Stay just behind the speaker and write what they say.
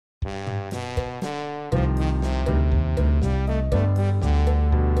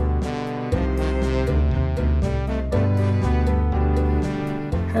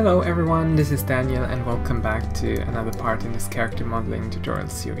Hello everyone, this is Daniel and welcome back to another part in this character modeling tutorial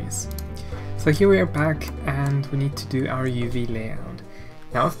series. So here we are back and we need to do our UV layout.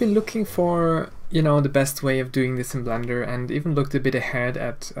 Now I've been looking for, the best way of doing this in Blender and even looked a bit ahead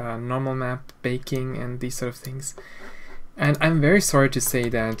at normal map, baking and these sort of things. And I'm very sorry to say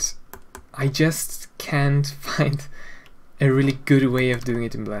that I just can't find a really good way of doing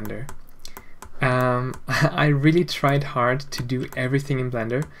it in Blender. I really tried hard to do everything in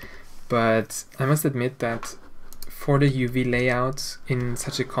Blender, but I must admit that for the UV layout in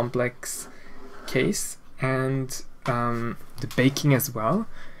such a complex case and the baking as well,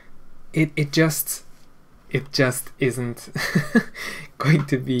 it just isn't going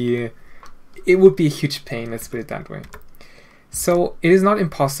to be. It would be a huge pain, let's put it that way. So it is not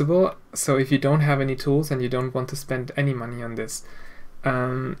impossible. So if you don't have any tools and you don't want to spend any money on this,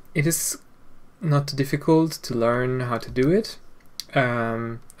 it is not too difficult to learn how to do it.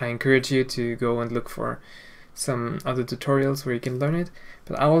 I encourage you to go and look for some other tutorials where you can learn it,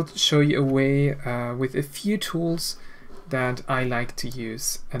 but I will show you a way with a few tools that I like to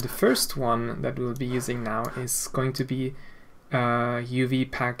use. And the first one that we'll be using now is going to be UV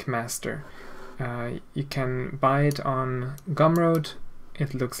Pack Master. You can buy it on Gumroad.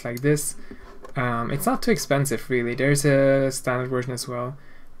 It looks like this. It's not too expensive really. There's a standard version as well.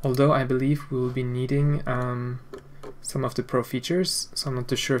 Although I believe we will be needing some of the pro features, so I'm not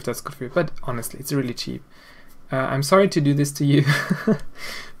too sure if that's good for you, but honestly, it's really cheap. I'm sorry to do this to you,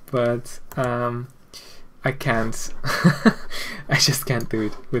 but I can't. I just can't do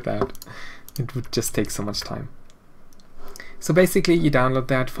it without. It would just take so much time. So basically, you download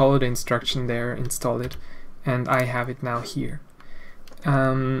that, follow the instruction there, install it, and I have it now here.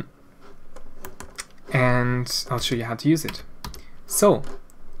 And I'll show you how to use it. So,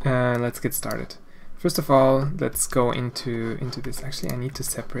 let's get started. First of all, let's go into this. Actually, I need to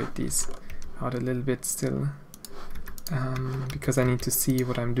separate these out a little bit still, because I need to see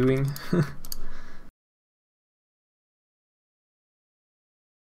what I'm doing.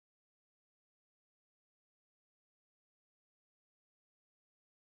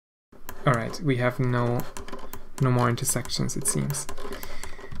 Alright, we have no more intersections, it seems.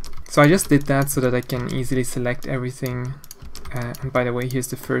 So I just did that so that I can easily select everything. And by the way, here's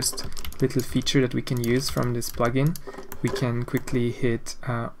the first little feature that we can use from this plugin. We can quickly hit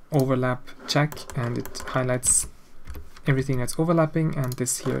overlap check and it highlights everything that's overlapping, and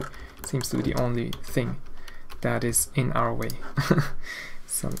this here seems to be the only thing that is in our way.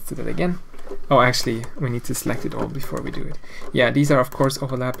 So let's do that again. Oh, actually, we need to select it all before we do it. Yeah, these are of course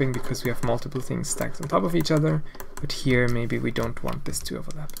overlapping because we have multiple things stacked on top of each other, but here maybe we don't want this to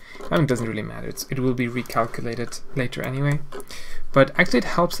overlap. I mean, it doesn't really matter, it will be recalculated later anyway. But actually it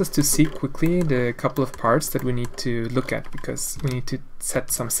helps us to see quickly the couple of parts that we need to look at, because we need to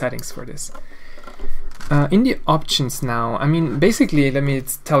set some settings for this. In the options now, I mean, basically, let me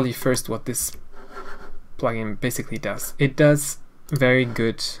tell you first what this plugin basically does. It does very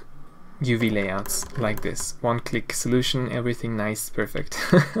good UV layouts like this. One-click solution, everything nice, perfect.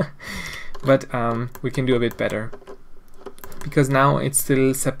 But we can do a bit better, because now it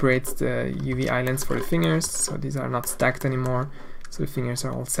still separates the UV islands for the fingers, so these are not stacked anymore, so the fingers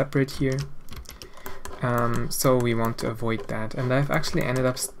are all separate here. So we want to avoid that, and I've actually ended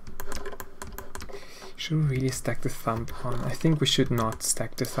up should we really stack the thumb on? I think we should not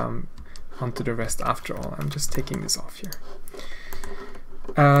stack the thumb onto the rest after all. I'm just taking this off here.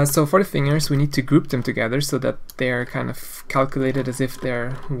 So for the fingers, we need to group them together so that they're kind of calculated as if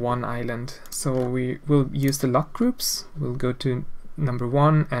they're one island. So we will use the lock groups. We'll go to number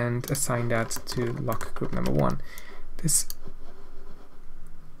 1 and assign that to lock group number 1.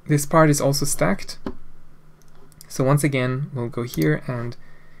 This part is also stacked. So once again, we'll go here and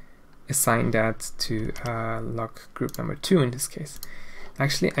assign that to lock group number 2 in this case.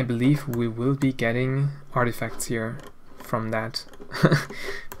 Actually, I believe we will be getting artifacts here from that,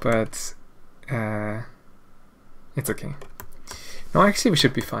 but it's okay. No, actually we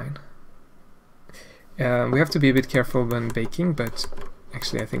should be fine. We have to be a bit careful when baking, but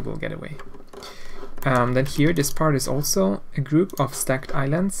actually I think we'll get away. Then here, this part is also a group of stacked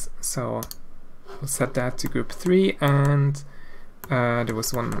islands, so we'll set that to group 3, and there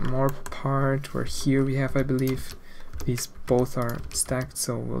was one more part where here we have, I believe, these both are stacked,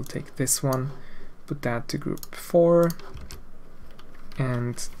 so we'll take this one, put that to group 4,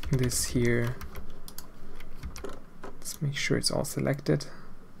 and this here, let's make sure it's all selected.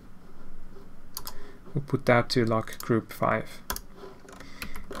 We'll put that to lock group 5.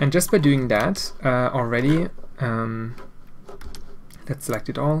 And just by doing that already, let's select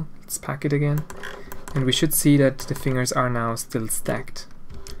it all, let's pack it again, and we should see that the fingers are now still stacked.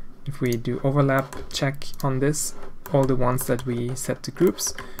 if we do overlap check on this, all the ones that we set to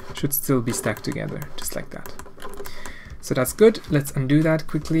groups should still be stacked together, just like that. So that's good. Let's undo that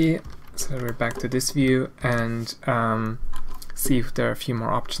quickly. So we're back to this view and see if there are a few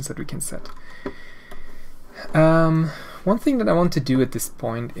more options that we can set. One thing that I want to do at this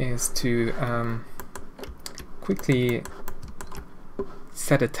point is to quickly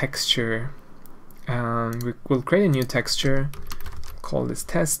set a texture. We'll create a new texture, call this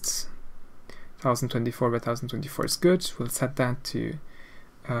tests. 1024 by 1024 is good. We'll set that to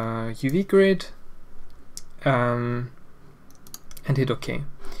UV grid and hit OK.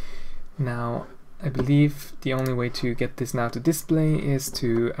 Now I believe the only way to get this now to display is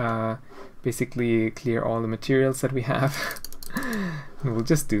to basically clear all the materials that we have. And we'll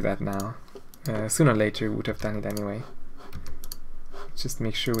just do that now. Sooner or later we would have done it anyway. Just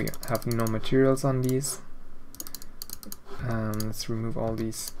make sure we have no materials on these. Let's remove all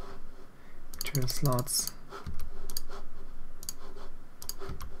these material slots.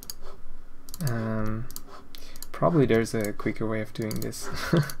 Probably there's a quicker way of doing this.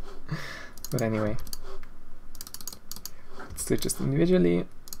 But anyway, let's do it just individually.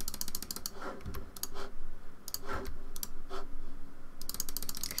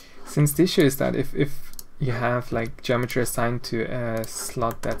 Since the issue is that if you have like geometry assigned to a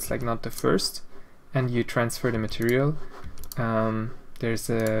slot that's like not the first, and you transfer the material, it's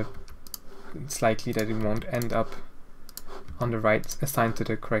likely that it won't end up on the right, assigned to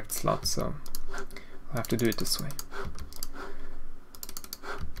the correct slot, so I'll have to do it this way.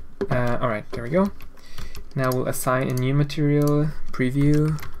 Alright, there we go. Now we'll assign a new material,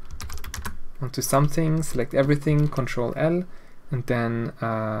 preview, onto something, select everything, Control L, and then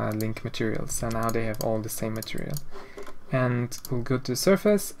link materials. So now they have all the same material. And we'll go to the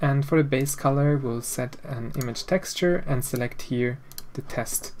surface, and for the base color we'll set an image texture and select here the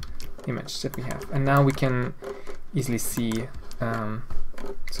test image that we have. And now we can easily see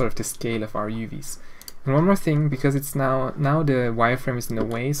sort of the scale of our UVs. And one more thing, because it's now the wireframe is in the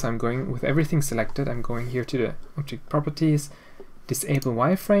way, so I'm going with everything selected, I'm going here to the object properties, disable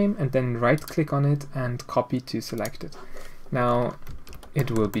wireframe, and then right click on it and copy to selected. Now it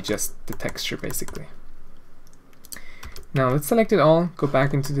will be just the texture basically. Now let's select it all, go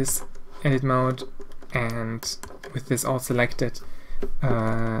back into this edit mode, and with this all selected,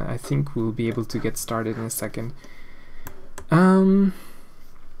 I think we'll be able to get started in a second.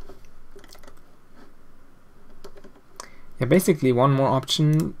 Yeah, basically one more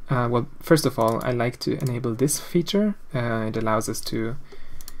option. Well, first of all, I like to enable this feature. It allows us to,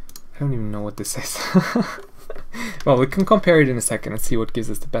 I don't even know what this is. Well, we can compare it in a second and see what gives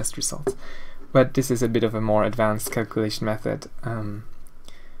us the best results. But this is a bit of a more advanced calculation method,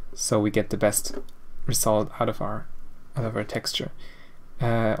 so we get the best result out of our texture.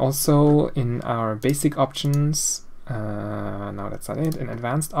 Also in our basic options, no, that's not it, in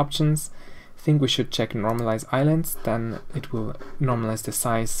advanced options, I think we should check normalize islands, then it will normalize the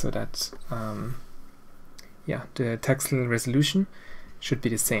size so that yeah, the textile resolution should be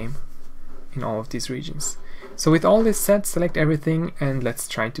the same in all of these regions. So with all this set, select everything and let's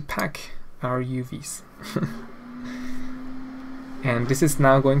try to pack our UVs. And this is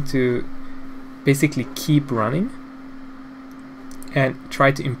now going to basically keep running and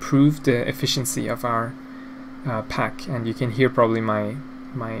try to improve the efficiency of our pack. And you can hear probably my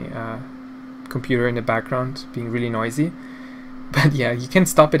computer in the background being really noisy. But yeah, you can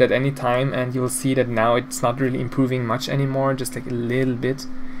stop it at any time and you'll see that now it's not really improving much anymore, just like a little bit.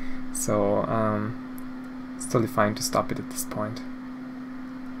 So it's totally fine to stop it at this point.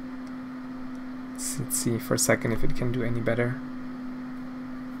 Let's see for a second if it can do any better.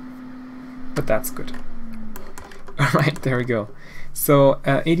 But that's good. Alright, there we go. So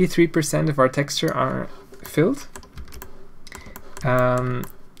 83% of our texture are filled.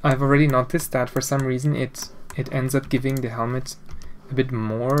 I've already noticed that for some reason it ends up giving the helmet a bit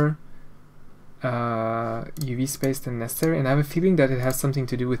more UV space than necessary, and I have a feeling that it has something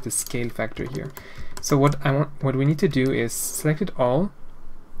to do with the scale factor here. So what we need to do is select it all,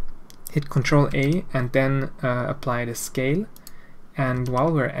 hit Control A, and then apply the scale. And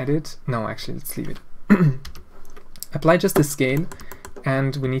while we're at it, no, actually let's leave it. Apply just the scale,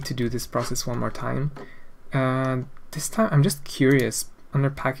 and we need to do this process one more time. This time I'm just curious, under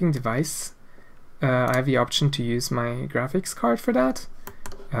packing device, I have the option to use my graphics card for that.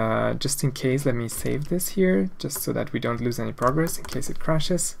 Just in case, let me save this here, just so that we don't lose any progress in case it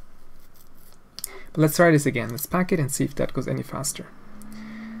crashes. But let's try this again. Let's pack it and see if that goes any faster.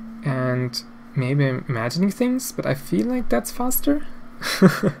 And maybe I'm imagining things, but I feel like that's faster.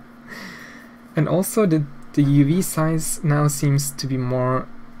 And also the UV size now seems to be more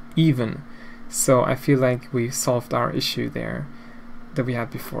even. So I feel like we solved our issue there that we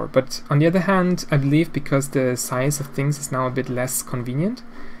had before. But on the other hand, I believe because the size of things is now a bit less convenient,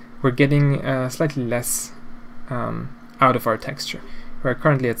 we're getting slightly less out of our texture. We're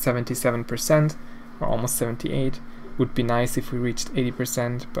currently at 77%, or almost 78%. Would be nice if we reached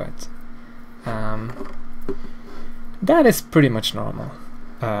 80%, but that is pretty much normal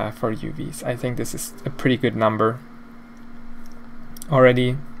for UVs. I think this is a pretty good number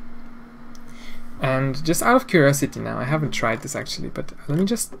already. And just out of curiosity now, I haven't tried this actually, but let me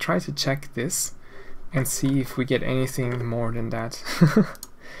just try to check this and see if we get anything more than that.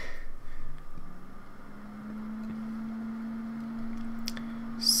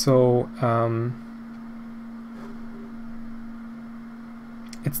 So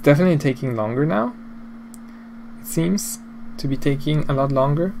it's definitely taking longer now. It seems to be taking a lot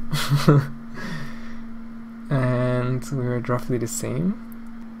longer. And we're at roughly the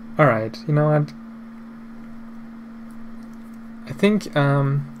same. Alright, you know what? I think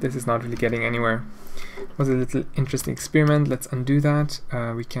this is not really getting anywhere. It was a little interesting experiment. Let's undo that.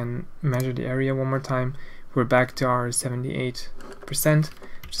 We can measure the area one more time. We're back to our 78%,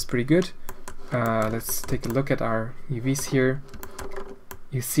 which is pretty good. Let's take a look at our UVs here.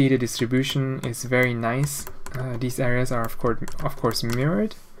 You see the distribution is very nice. These areas are of course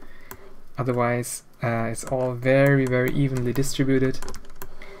mirrored. Otherwise, it's all very, very evenly distributed.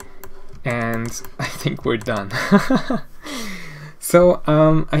 And I think we're done. So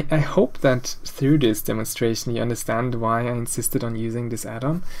I hope that through this demonstration you understand why I insisted on using this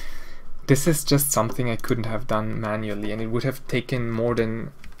add-on. This is just something I couldn't have done manually, and it would have taken more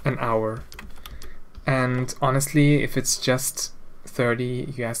than an hour. And honestly, if it's just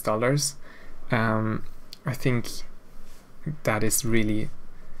 $30 US, I think that is really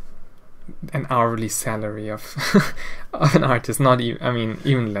an hourly salary of of an artist. Not even, I mean,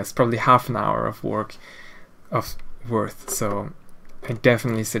 even less, probably half an hour of work of worth. So I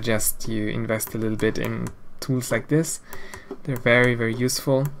definitely suggest you invest a little bit in tools like this. They're very, very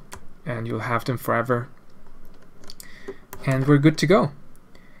useful, and you'll have them forever. And we're good to go.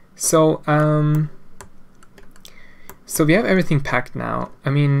 So so we have everything packed now. I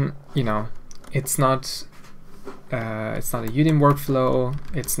mean, you know, it's not a Udemy workflow,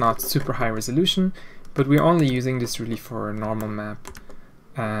 it's not super high resolution, but we're only using this really for a normal map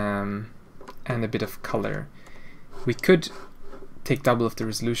and a bit of color. We could take double of the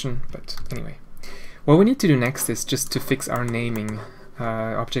resolution, but anyway. What we need to do next is just to fix our naming,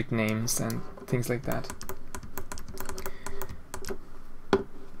 object names and things like that.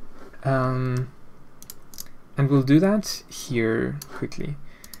 And we'll do that here quickly.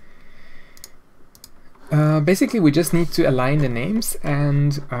 Basically, we just need to align the names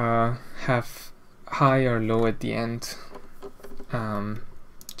and have high or low at the end,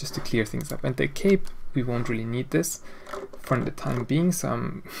 just to clear things up. And the cape, we won't really need this for the time being,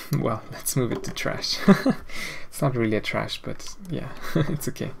 so well, let's move it to trash. It's not really a trash, but yeah, it's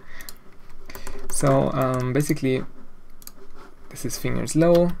okay. So basically, this is fingers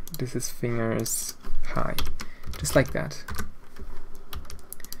low, this is fingers high, just like that.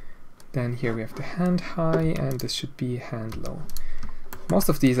 Then here we have the hand high, and this should be hand low. Most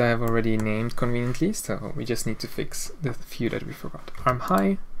of these I have already named conveniently, so we just need to fix the few that we forgot. Arm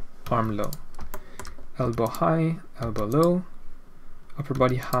high, arm low. Elbow high, elbow low. Upper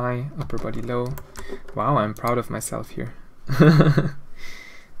body high, upper body low. Wow, I'm proud of myself here.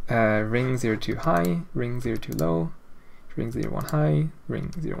 Ring 02 high, ring 02 low. Ring 01 high,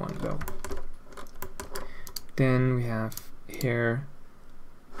 ring 01 low. Then we have hair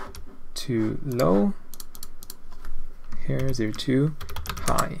 2 low, hair 02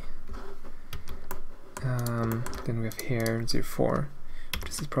 high. Then we have hair 04.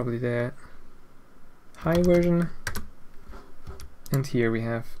 This is probably the high version. And here we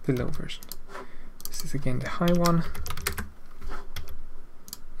have the low version. This is again the high one.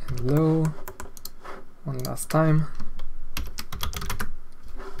 And low. One last time.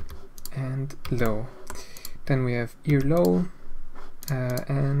 And low. Then we have ear low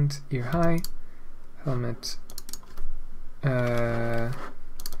and ear high. Helmet. Can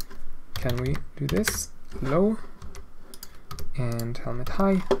we do this? Low and helmet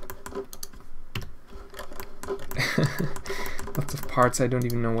high. Lots of parts I don't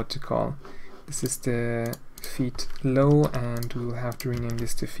even know what to call. This is the feet low, and we'll have to rename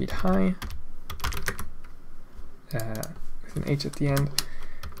this to feet high with an H at the end.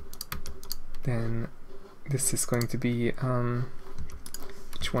 Then this is going to be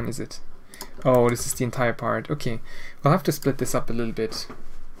which one is it? Oh, this is the entire part. Okay, we'll have to split this up a little bit.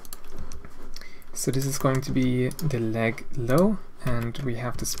 So this is going to be the leg low, and we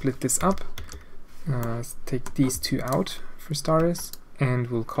have to split this up. Take these two out for starters, and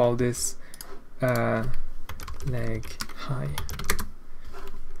we'll call this leg high.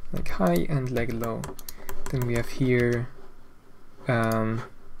 Leg high and leg low. Then we have here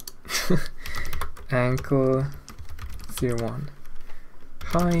ankle 0-1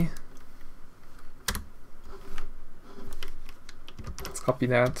 high. Let's copy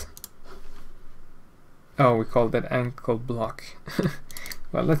that. Oh, we call that ankle block.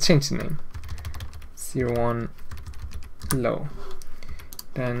 Well, let's change the name. 0-1 low.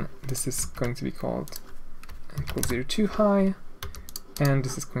 Then this is going to be called ankle 0-2 high, and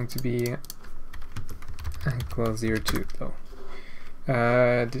this is going to be ankle 0-2 low.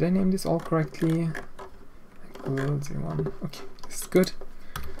 Did I name this all correctly? Ankle 0-1. Okay, this is good.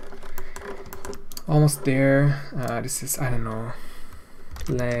 Almost there. This is, I don't know,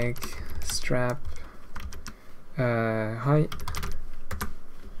 leg strap high.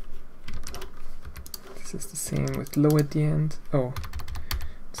 This is the same with low at the end. Oh,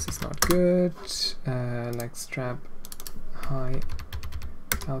 this is not good. Leg strap high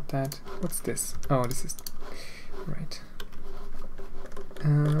without that. What's this? Oh, this is right.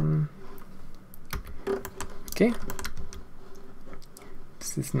 Okay.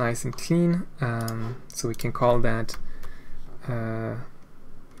 This is nice and clean. So we can call that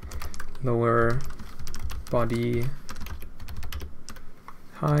lower body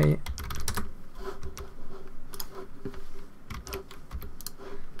high.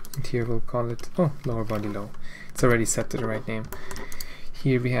 And here we'll call it, oh, lower body low. It's already set to the right name.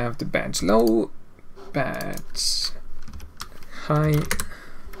 Here we have the badge low, badge high,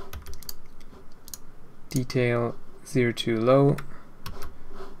 detail 0-2 low,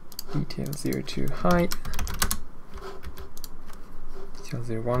 detail 0-2 high, detail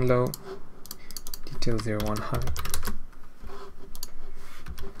 0-1 low, detail 0-1 high.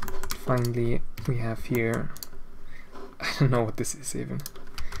 Finally, we have here, I don't know what this is even.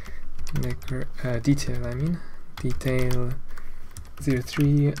 Detail, I mean, detail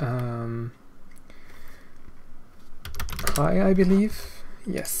 0-3 high, I believe.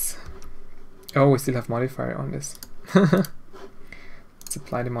 Yes. Oh, we still have modifier on this. Let's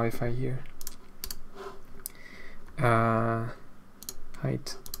apply the modifier here.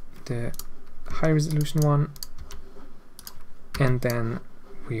 Height, the high resolution one, and then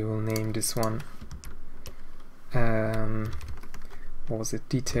we will name this one. What was it?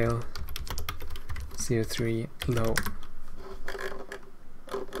 Detail 0-3 low,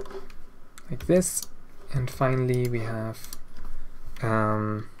 like this. And finally we have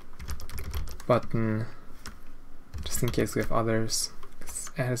button, just in case we have others,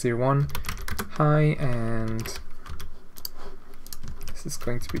 0-1 high, and this is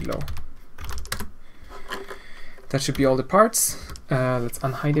going to be low. That should be all the parts. Let's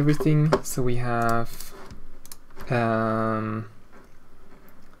unhide everything. So we have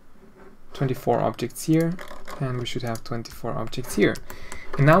 24 objects here, and we should have 24 objects here.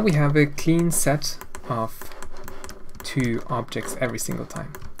 And now we have a clean set of 2 objects every single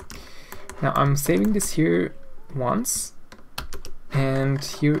time. Now I'm saving this here once, and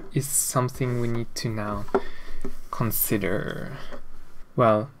here is something we need to now consider.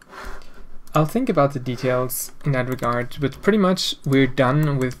 Well, I'll think about the details in that regard, but pretty much we're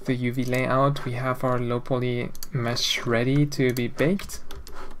done with the UV layout. We have our low poly mesh ready to be baked.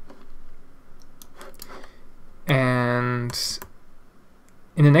 And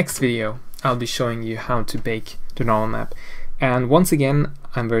in the next video, I'll be showing you how to bake the normal map. And once again,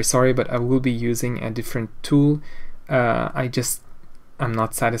 I'm very sorry, but I will be using a different tool. I'm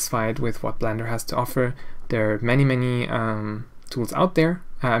not satisfied with what Blender has to offer. There are many tools out there,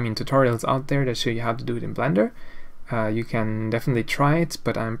 tutorials out there that show you how to do it in Blender. You can definitely try it,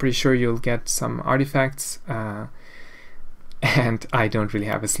 but I'm pretty sure you'll get some artifacts, and I don't really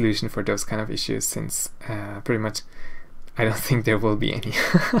have a solution for those kind of issues, since pretty much I don't think there will be any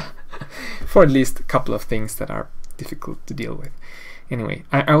for at least a couple of things that are difficult to deal with. Anyway,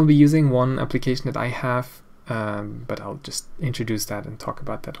 I will be using one application that I have, but I'll just introduce that and talk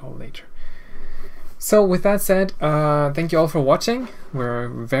about that all later. So with that said, thank you all for watching. We're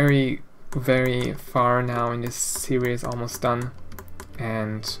very far now in this series, almost done,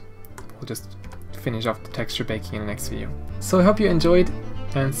 and we'll just finish off the texture baking in the next video. So I hope you enjoyed,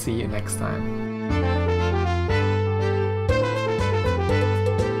 and see you next time.